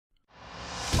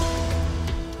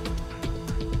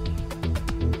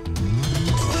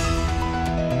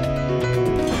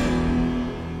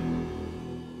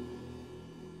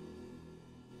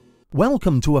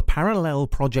Welcome to a Parallel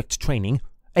Project Training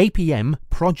APM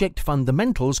Project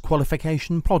Fundamentals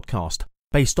Qualification podcast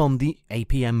based on the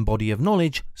APM Body of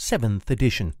Knowledge 7th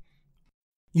edition.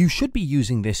 You should be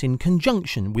using this in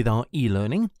conjunction with our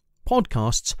e-learning,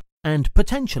 podcasts and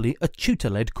potentially a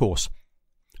tutor-led course.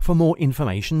 For more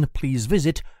information, please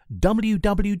visit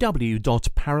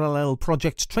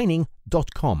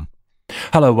www.parallelprojecttraining.com.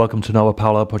 Hello, welcome to another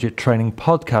Parallel Project Training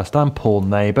podcast. I'm Paul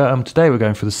Neighbour, and today we're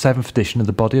going for the 7th edition of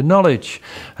the Body of Knowledge.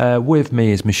 With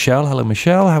me is Michelle. Hello,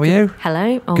 Michelle. How are you?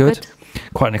 Hello. All good.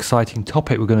 Quite an exciting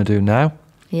topic we're going to do now.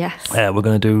 Yes. We're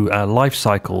going to do life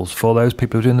cycles for those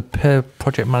people who are doing the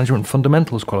Project Management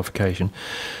Fundamentals qualification.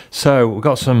 So we've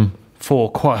got four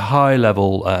quite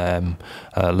high-level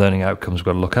learning outcomes we've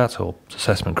got to look at, or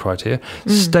assessment criteria.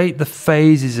 State the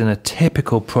phases in a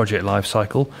typical project life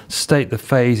cycle. State the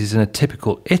phases in a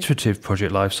typical iterative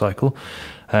project life cycle.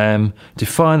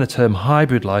 Define the term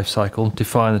hybrid life cycle.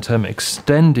 Define the term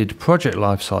extended project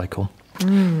life cycle.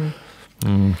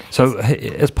 So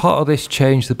as part of this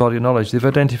change the body of knowledge, they've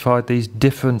identified these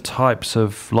different types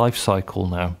of life cycle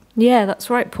now. Yeah, that's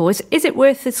right, Paul. Is it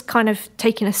worth us kind of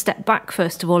taking a step back,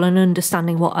 first of all, and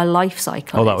understanding what a life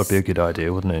cycle is? Oh, that would be a good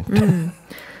idea, wouldn't it?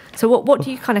 So what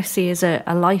do you kind of see as a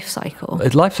life cycle? A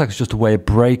life cycle is just a way of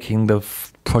breaking the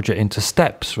project into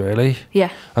steps, really. Yeah.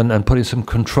 And putting some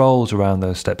controls around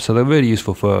those steps. So they're really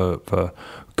useful for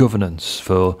governance,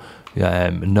 for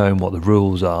knowing what the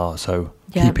rules are. So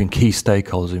keeping key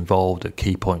stakeholders involved at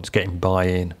key points, getting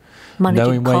buy-in,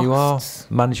 knowing where you are,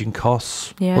 managing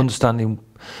costs, understanding.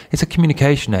 It's a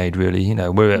communication aid, really. You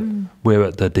know, we're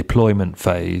at the deployment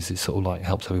phase. It sort of like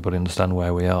helps everybody understand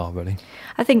where we are, really.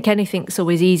 I think anything's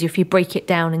always easier if you break it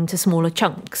down into smaller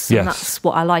chunks. Yes. And that's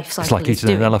what our life cycle is doing. It's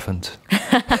like eating an elephant.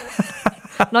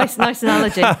 Nice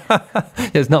analogy.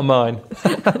 It's not mine.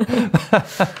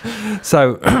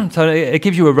 So it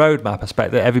gives you a roadmap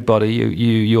aspect that everybody,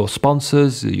 your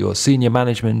sponsors, your senior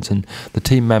management and the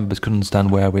team members can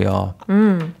understand where we are.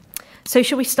 So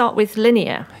shall we start with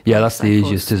linear? Yeah, that's the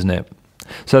easiest, isn't it?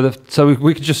 So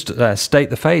we could just state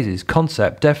the phases: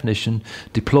 concept, definition,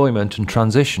 deployment, and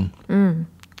transition. And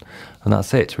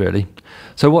that's it, really.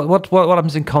 So what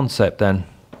happens in concept then?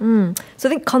 So I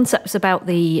think concept's about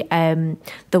the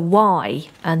why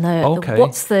and the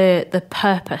what's the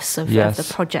purpose of the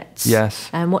projects. Yes.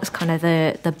 And what's kind of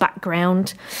the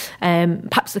background.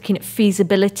 Perhaps looking at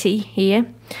feasibility here.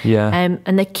 Yeah.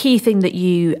 And the key thing that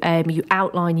you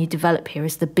outline, you develop here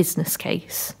is the business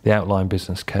case. The outline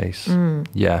business case.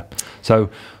 Yeah.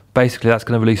 So basically that's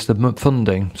going to release the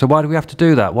funding. So why do we have to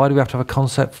do that? Why do we have to have a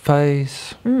concept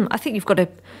phase? I think you've got to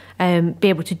be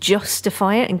able to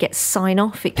justify it and get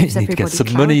sign-off. It gives everybody clarity. Get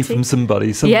some money from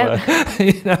somebody somewhere.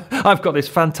 Yep. I've got this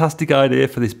fantastic idea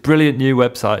for this brilliant new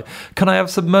website. Can I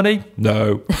have some money?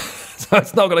 No. So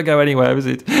it's not going to go anywhere, is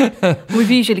it?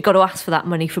 We've usually got to ask for that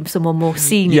money from someone more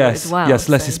senior as well. Yes,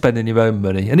 less is spending your own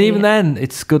money. And even then,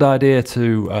 it's a good idea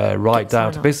to write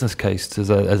down a business case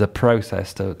as a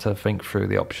process to think through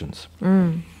the options.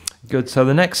 Good. So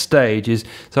the next stage is,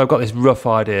 so I've got this rough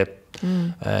idea.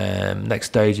 Next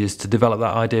stage is to develop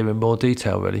that idea in more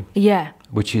detail, really. Yeah.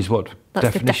 Which is what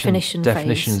definition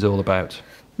is all about.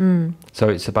 So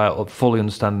it's about fully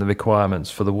understanding the requirements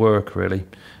for the work, really.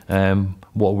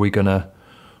 What are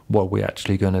we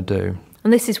actually going to do?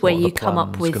 And this is where you come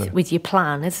up with your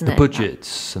plan, isn't it? The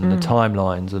budgets and the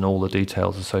timelines and all the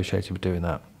details associated with doing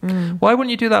that. Why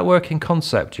wouldn't you do that work in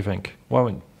concept, do you think? Why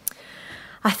wouldn't?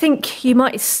 I think you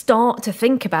might start to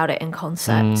think about it in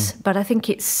concept, but I think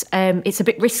it's a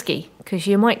bit risky because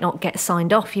you might not get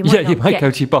signed off. You might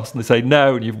go to your boss and they say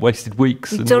no, and you've wasted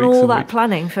weeks. You've done all that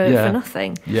planning for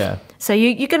nothing. Yeah. So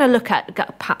you're going to look at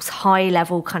perhaps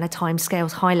high-level kind of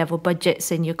timescales, high-level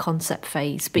budgets in your concept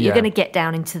phase, but you're going to get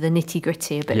down into the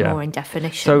nitty-gritty a bit more in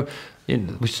definition. So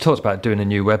we just talked about doing a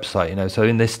new website, so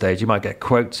in this stage you might get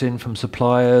quotes in from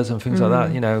suppliers and things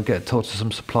like that, talk to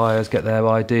some suppliers, get their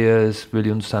ideas, really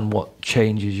understand what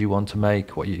changes you want to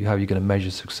make, how you're going to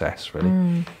measure success,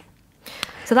 really.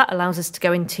 So that allows us to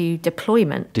go into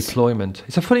deployment. Deployment.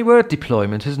 It's a funny word,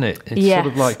 deployment, isn't it? It's sort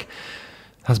of like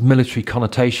has military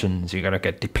connotations. You're going to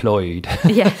get deployed.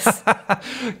 Yes.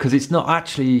 Because it's not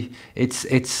actually,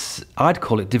 I'd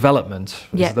call it development.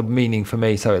 Is the meaning for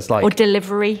me. So it's like, or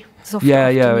delivery.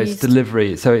 It's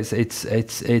delivery. So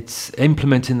it's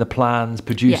implementing the plans,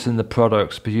 producing the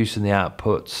products, producing the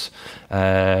outputs.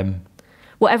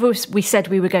 Whatever we said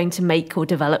we were going to make or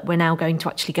develop, we're now going to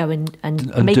actually go and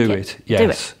make do it. Yes. Do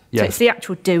it. Yes. So it's the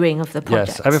actual doing of the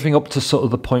project. Yes, everything up to sort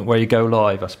of the point where you go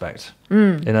live aspect.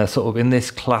 In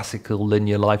this classical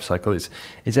linear life cycle,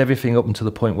 it's everything up until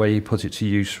the point where you put it to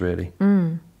use, really.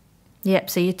 Yep.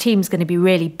 So your team's going to be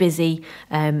really busy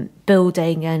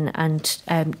building and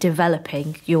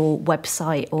developing your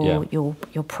website or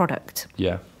your product.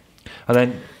 Yeah. And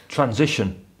then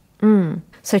transition.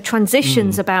 So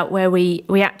transition's about where we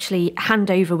actually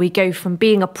hand over. We go from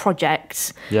being a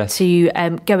project to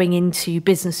going into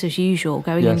business as usual,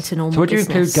 going into normal business. So would you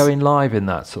include going live in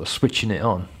that, sort of switching it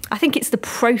on? I think it's the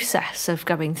process of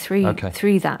going through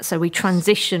that. So we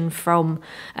transition from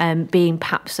being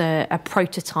perhaps a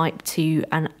prototype to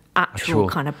an actual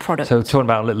kind of product. So talking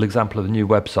about a little example of the new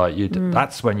website,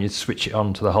 that's when you switch it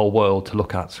on to the whole world to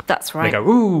look at. That's right. They go,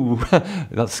 ooh,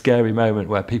 that scary moment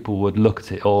where people would look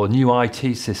at it. Or a new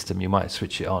IT system, you might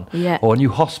switch it on. Yeah. Or a new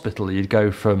hospital, you'd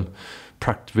go from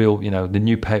practical, the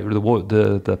new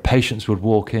the patients would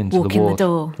walk into the ward,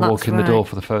 walk in the door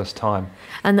for the first time.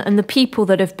 And the people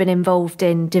that have been involved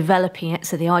in developing it,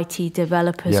 so the IT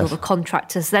developers or the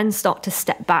contractors, then start to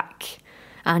step back.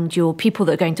 And your people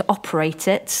that are going to operate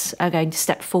it are going to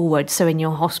step forward. So in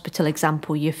your hospital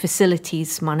example, your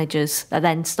facilities managers are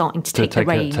then starting to take the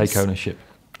reins. Take ownership.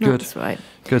 Good. That's right.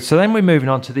 Good. So then we're moving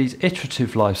on to these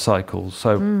iterative life cycles.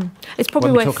 So it's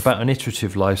probably when we talk about an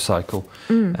iterative life cycle,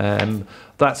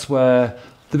 that's where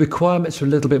the requirements are a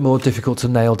little bit more difficult to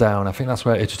nail down. I think that's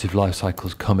where iterative life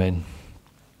cycles come in.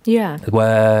 Yeah.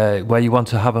 Where you want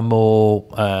to have a more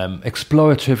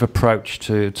explorative approach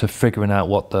to figuring out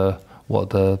what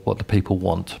the people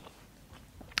want.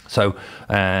 So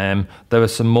there are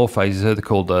some more phases here. They're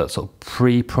called the sort of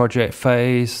pre-project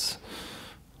phase.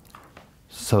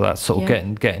 So that's sort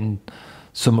of getting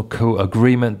some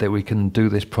agreement that we can do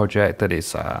this project, that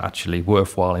it's actually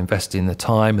worthwhile investing the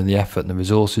time and the effort and the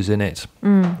resources in it.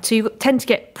 So you tend to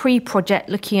get pre-project,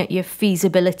 looking at your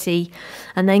feasibility,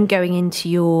 and then going into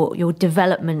your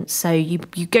development. So you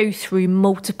go through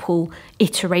multiple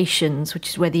iterations, which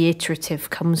is where the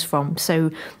iterative comes from.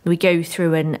 So we go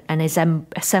through and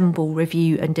assemble,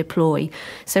 review and deploy.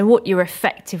 So what you're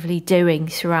effectively doing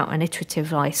throughout an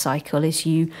iterative life cycle is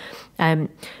you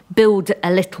build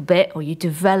a little bit, or you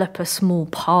develop a small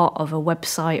part of a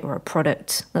website or a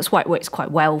product. That's why it works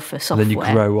quite well for software. And then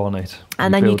you grow on it.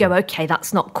 And then you go, okay,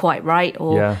 that's not quite right,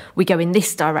 or we go in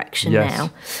this direction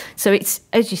now. So it's,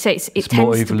 as you say, it tends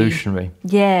more evolutionary. To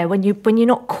be, when you're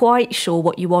not quite sure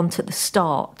what you want at the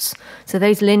start. So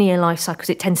those linear life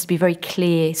cycles, it tends to be very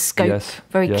clear scope,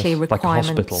 very clear requirements.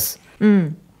 Like a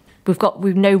hospital.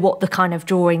 We know what the kind of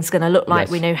drawing's going to look like.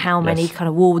 We know how many kind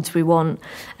of wards we want.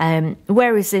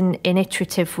 Whereas in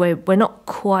iterative, we're not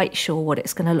quite sure what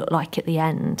it's going to look like at the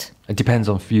end. It depends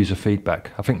on user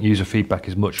feedback. I think user feedback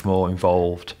is much more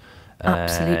involved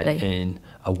in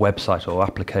a website or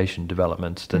application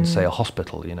development than, say, a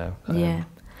hospital,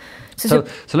 So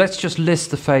let's just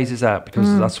list the phases out,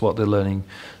 because that's what the learning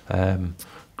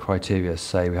criteria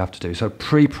say we have to do. So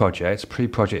pre-project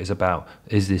is about,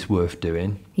 is this worth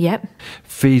doing? Yep.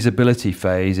 Feasibility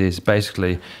phase is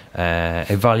basically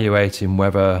evaluating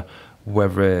whether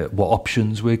what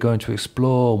options we're going to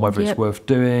explore, whether it's worth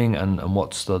doing, and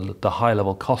what's the high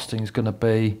level costing is going to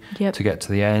be to get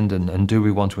to the end, and do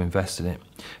we want to invest in it.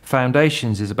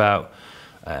 Foundations is about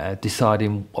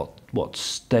deciding what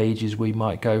stages we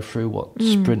might go through, what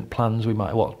sprint plans we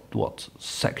might, what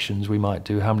sections we might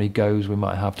do, how many goes we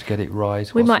might have to get it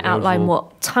right. We might outline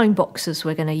what time boxes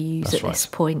we're going to use at this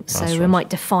point. So we might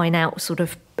define out sort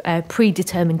of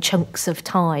predetermined chunks of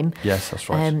time. Yes, that's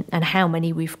right. And how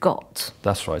many we've got.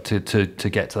 That's right, to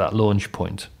get to that launch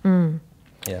point.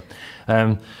 Yeah.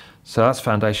 So that's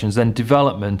foundations. Then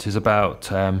development is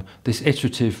about this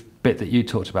iterative bit that you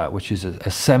talked about, which is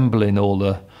assembling all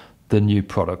the new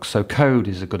products. So code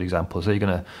is a good example. So you're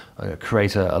going to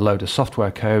create a load of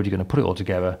software code, you're going to put it all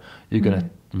together, you're going to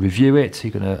review it,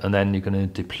 and then you're going to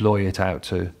deploy it out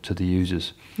to the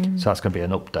users. So that's going to be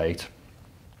an update.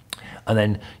 And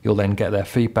then you'll then get their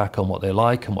feedback on what they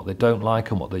like and what they don't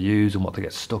like and what they use and what they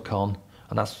get stuck on.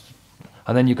 And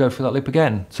then you go through that loop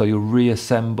again. So you'll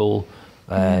reassemble,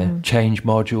 change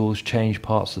modules, change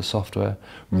parts of the software,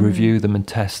 review them and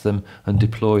test them and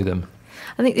deploy them.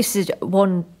 I think this is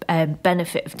one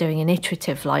benefit of doing an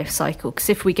iterative life cycle, because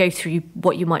if we go through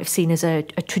what you might have seen as a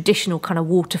traditional kind of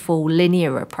waterfall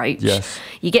linear approach,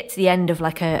 you get to the end of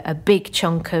like a big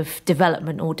chunk of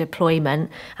development or deployment,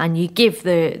 and you give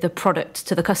the product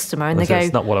to the customer, and they go,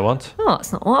 "It's not what I want." Oh,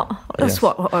 it's not what that's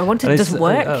what I wanted. It doesn't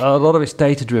work. A lot of it's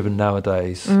data driven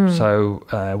nowadays,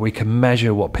 so we can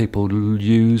measure what people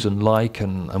use and like,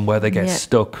 and where they get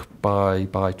stuck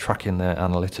by tracking their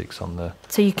analytics on the.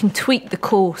 So you can tweak the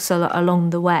course along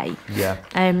the way. Yeah.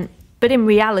 But in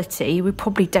reality, we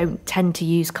probably don't tend to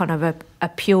use kind of a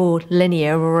pure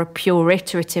linear or a pure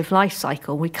iterative life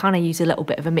cycle. We kind of use a little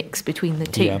bit of a mix between the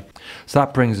two. Yeah. So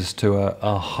that brings us to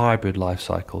a hybrid life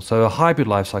cycle. So a hybrid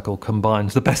life cycle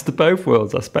combines the best of both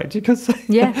worlds, I expect you could say.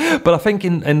 Yeah. But I think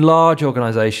in large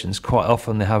organisations, quite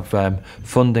often they have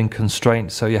funding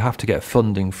constraints. So you have to get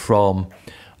funding from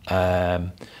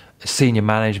senior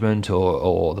management,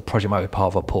 or the project might be part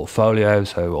of a portfolio,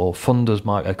 or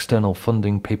funders external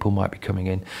funding people might be coming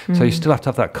in. So you still have to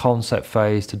have that concept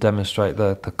phase to demonstrate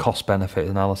the cost benefit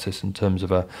analysis in terms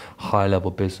of a high level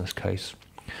business case.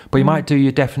 But you might do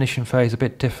your definition phase a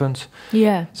bit different.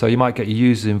 Yeah. So you might get your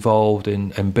users involved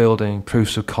in building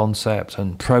proofs of concept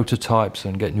and prototypes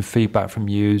and getting feedback from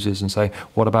users and say,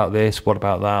 what about this? What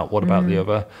about that? What about the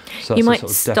other? So you might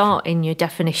start in your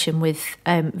definition with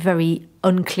very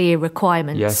unclear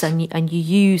requirements, yes. and you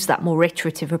use that more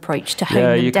iterative approach to hone them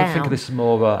down. Yeah, you can think of this as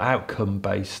more of an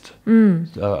outcome-based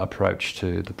approach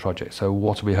to the project. So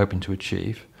what are we hoping to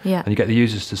achieve? Yeah. And you get the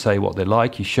users to say what they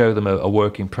like, you show them a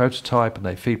working prototype and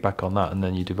they feedback on that, and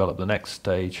then you develop the next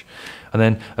stage. And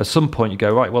then at some point you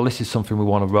go, right, well, this is something we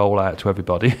want to roll out to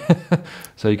everybody.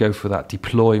 So you go for that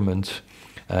deployment,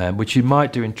 which you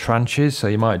might do in tranches. So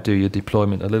you might do your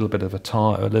deployment a little bit of a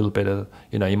time, a little bit of,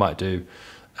 you might do,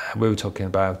 we were talking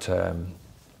about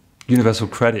universal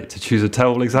credit, to choose a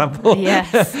terrible example.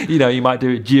 Yes. You might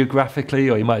do it geographically,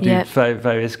 or you might do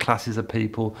various classes of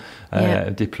people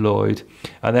deployed.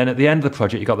 And then at the end of the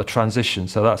project, you've got the transition.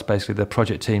 So that's basically the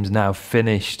project team's now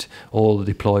finished all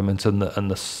the deployments and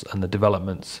the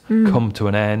developments come to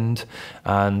an end,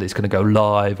 and it's going to go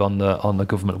live on the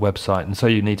government website. And so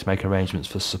you need to make arrangements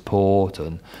for support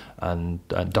and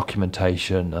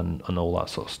documentation and all that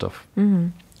sort of stuff.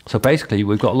 So basically,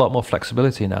 we've got a lot more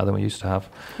flexibility now than we used to have.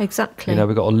 Exactly.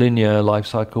 We've got a linear life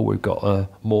cycle, we've got a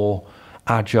more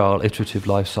agile, iterative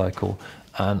life cycle.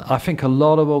 And I think a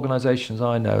lot of organisations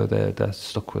I know, they're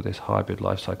stuck with this hybrid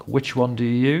life cycle. Which one do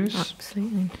you use?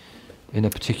 Absolutely. In a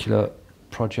particular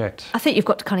project? I think you've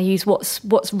got to kind of use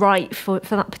what's right for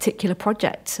that particular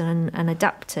project and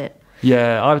adapt it.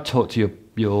 Yeah, I would talk to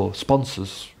your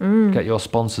sponsors, get your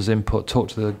sponsors' input, talk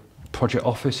to the project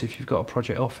office if you've got a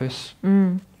project office.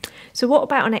 So what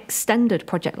about an extended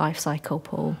project life cycle,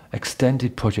 Paul?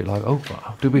 Extended project life. Oh,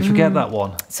 did we forget that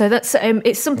one? So that's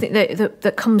it's something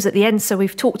that comes at the end. So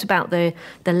we've talked about the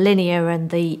linear and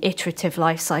the iterative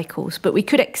life cycles, but we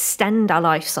could extend our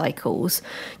life cycles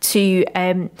to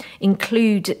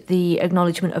include the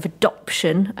acknowledgement of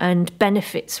adoption and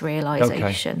benefits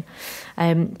realisation.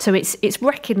 So it's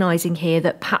recognising here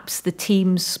that perhaps the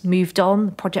team's moved on,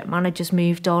 the project manager's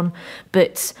moved on,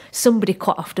 but somebody,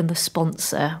 quite often the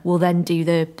sponsor, will then do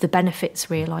the benefits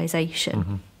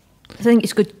realisation. I think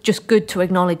it's good to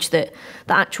acknowledge that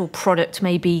the actual product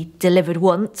may be delivered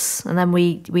once, and then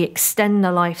we extend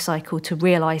the life cycle to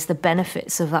realise the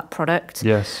benefits of that product.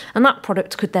 Yes. And that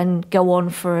product could then go on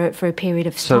for a period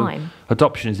of time. So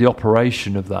adoption is the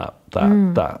operation of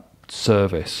that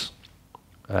service.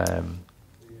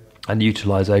 And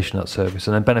utilisation of that service,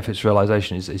 and then benefits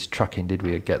realisation is tracking, did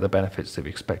we get the benefits that we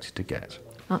expected to get?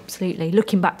 Absolutely.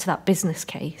 Looking back to that business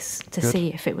case to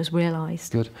see if it was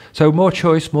realised. Good. So more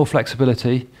choice, more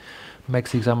flexibility,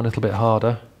 makes the exam a little bit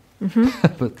harder,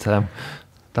 but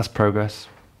that's progress.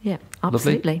 Yeah,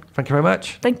 absolutely. Lovely. Thank you very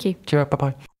much. Thank you. Cheer up,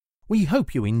 bye-bye. We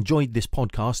hope you enjoyed this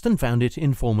podcast and found it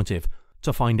informative.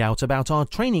 To find out about our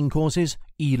training courses,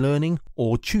 e-learning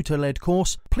or tutor-led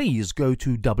course, please go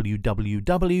to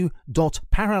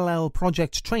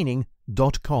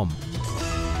www.parallelprojecttraining.com.